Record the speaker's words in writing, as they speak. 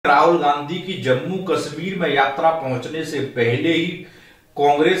राहुल गांधी की जम्मू कश्मीर में यात्रा पहुंचने से पहले ही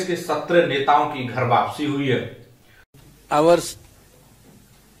कांग्रेस के 17 नेताओं की घर वापसी हुई है। Our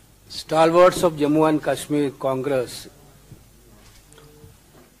stalwarts of Jammu and Kashmir Congress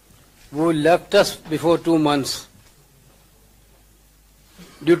who left us before 2 months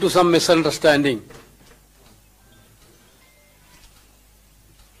due to some misunderstanding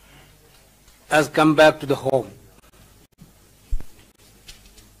has come back to the home.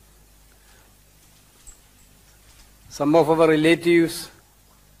 Some of our relatives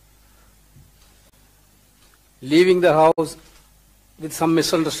leaving the house with some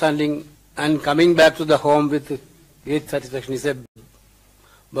misunderstanding and coming back to the home with great satisfaction is a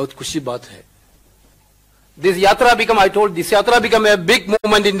बहुत खुशी बात है. This yatra become a big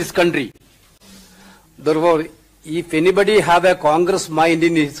movement in this country. Therefore, if anybody have a Congress mind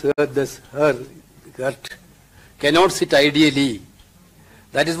in his heart cannot sit ideally.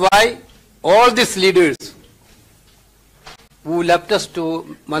 That is why all these leaders who left us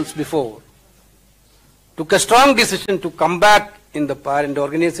 2 months before took a strong decision to come back in the parent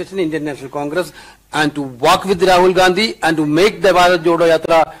organization, Indian National Congress, and to work with Rahul Gandhi and to make the Bharat Jodo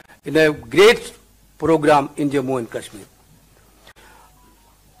Yatra in a great program in Jammu and Kashmir.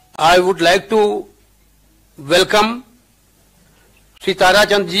 I would like to welcome Sri Tara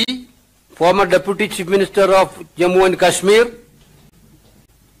Chand ji, former Deputy Chief Minister of Jammu and Kashmir,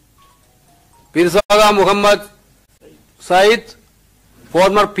 Pirsaga Muhammad Said,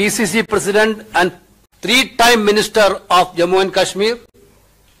 former PCC President and 3-time Minister of Jammu and Kashmir,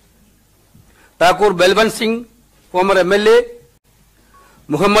 Thakur Balwant Singh, former MLA,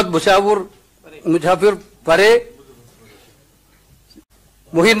 Muhammad Mushafir Pare,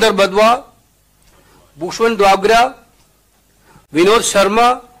 Mohinder Badwa, Bhushwan Dwagra, Vinod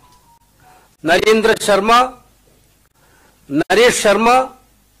Sharma, Narendra Sharma, Naresh Sharma,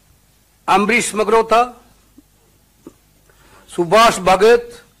 Ambrish Magrotha, Subhash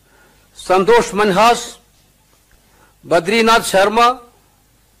Bhagat, Santosh Manhas, Badrinath Sharma,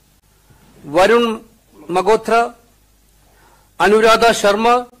 Varun Magotra, Anuradha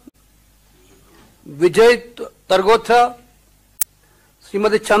Sharma, Vijay Targotra,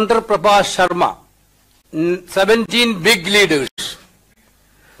 Srimati Chandra Prabha Sharma. 17 big leaders.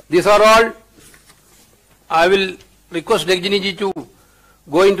 These are all. I will request Degjini ji to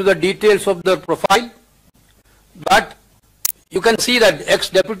go into the details of their profile. But you can see that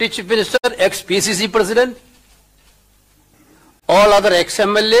ex-Deputy Chief Minister, ex-PCC President, all other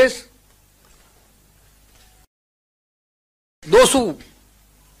ex-MLAs, those who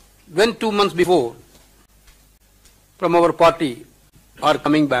went 2 months before from our party are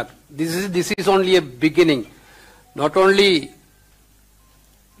coming back. This is only a beginning. Not only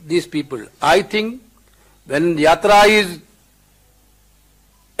these people. I think when Yatra is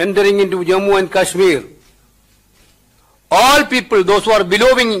entering into Jammu and Kashmir, all people, those who are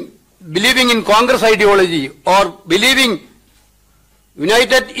believing in Congress ideology or believing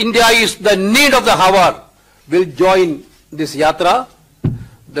United India is the need of the hour, will join this Yatra.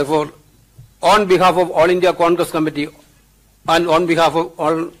 Therefore, on behalf of All India Congress Committee and on behalf of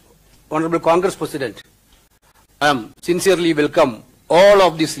all Honorable Congress President, I am sincerely welcome all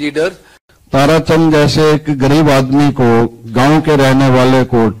of these leaders. Tarachand जैसे एक गरीब आदमी को, गांव के रहने वाले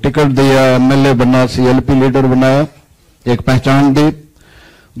को टिकट दिया, एमएलए बना, सीएलपी लीडर बनाया, एक पहचान दी.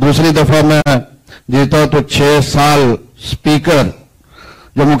 दूसरी दफा मैं जीता तो 6 साल स्पीकर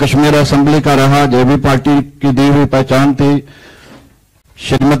जम्मू कश्मीर असेंबली का रहा, जो भी पार्टी की दी हुई पहचान थी.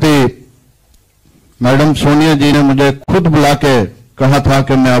 श्रीमती मैडम सोनिया जी ने मुझे खुद बुला के कहा था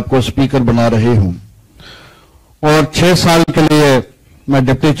कि मैं आपको स्पीकर बना रही हूं, और 6 साल के लिए मैं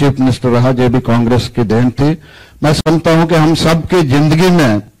डिप्टी चीफ मिनिस्टर रहा, जो भी कांग्रेस की देन थी. मैं समझता हूं कि हम सब की जिंदगी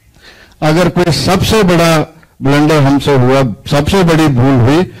में अगर कोई सबसे बड़ा ब्लंडर हमसे हुआ, सबसे बड़ी भूल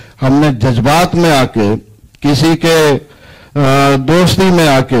हुई, हमने जज्बात में आके, किसी के दोस्ती में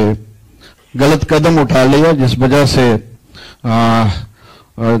आके गलत कदम उठा लिया, जिस वजह से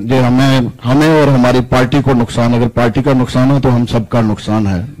जो हमें और हमारी पार्टी को नुकसान, अगर पार्टी का नुकसान हो तो हम सबका नुकसान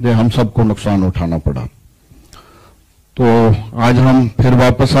है, जो हम सबको नुकसान उठाना पड़ा. तो आज हम फिर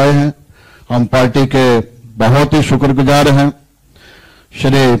वापस आए हैं. हम पार्टी के बहुत ही शुक्रगुजार हैं.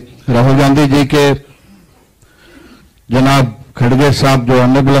 श्री राहुल गांधी जी के, जनाब खड़गे साहब जो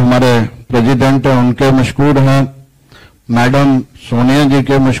ऑनरेबल हमारे प्रेसिडेंट हैं, उनके मशकूर हैं. मैडम सोनिया जी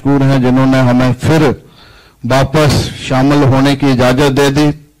के मशकूर हैं, जिन्होंने हमें फिर वापस शामिल होने की इजाजत दे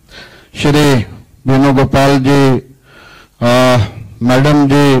दी. श्री वेणुगोपाल जी, मैडम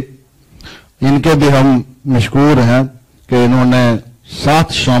जी, इनके भी हम मशकूर हैं कि इन्होंने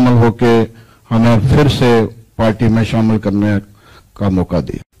साथ शामिल होकर हमें फिर से पार्टी में शामिल करने का मौका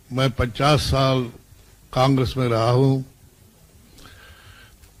दिया. मैं 50 साल कांग्रेस में रहा हूं,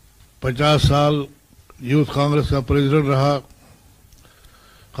 50 साल यूथ कांग्रेस का प्रेसिडेंट रहा,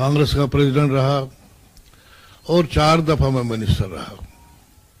 कांग्रेस का प्रेसिडेंट रहा और 4 दफा मैं मिनिस्टर रहा।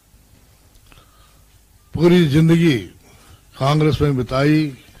 पूरी जिंदगी कांग्रेस में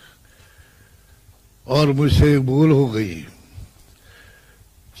बिताई और मुझसे एक भूल हो गई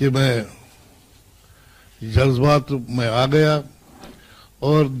कि मैं जज्बात में आ गया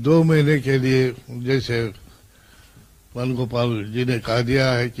और 2 महीने के लिए, जैसे वेणुगोपाल जी ने कहा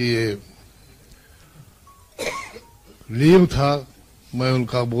दिया है कि ये लीव था, मैं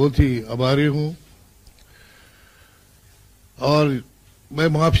उनका बहुत ही आभारी हूं और मैं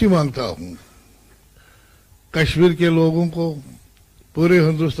माफी मांगता हूं कश्मीर के लोगों को, पूरे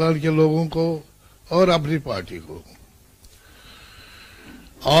हिंदुस्तान के लोगों को और अपनी पार्टी को।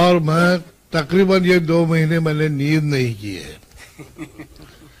 और मैं तकरीबन ये 2 महीने मैंने नींद नहीं की है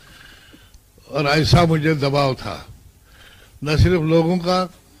और ऐसा मुझे दबाव था, न सिर्फ लोगों का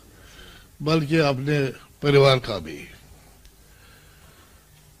बल्कि अपने परिवार का भी,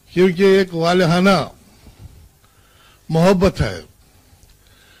 क्योंकि एक वालिहाना मोहब्बत है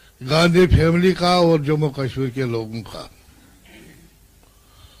गांधी फैमिली का और जम्मू कश्मीर के लोगों का,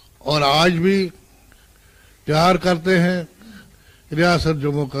 और आज भी प्यार करते हैं रियासत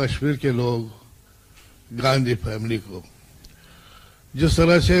जम्मू कश्मीर के लोग गांधी फैमिली को। जिस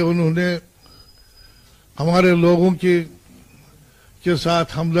तरह से उन्होंने हमारे लोगों के साथ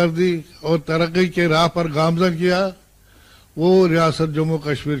हमदर्दी और तरक्की के राह पर गामजन किया, वो रियासत जम्मू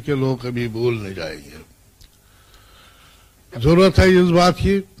कश्मीर के लोग कभी भूल नहीं जाएंगे। जरूरत है इस बात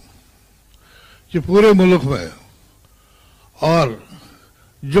की कि पूरे मुल्क में और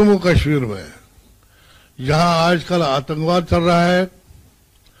जम्मू कश्मीर में, जहां आजकल आतंकवाद चल रहा है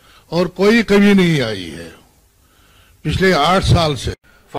और कोई कमी नहीं आई है पिछले 8 साल से,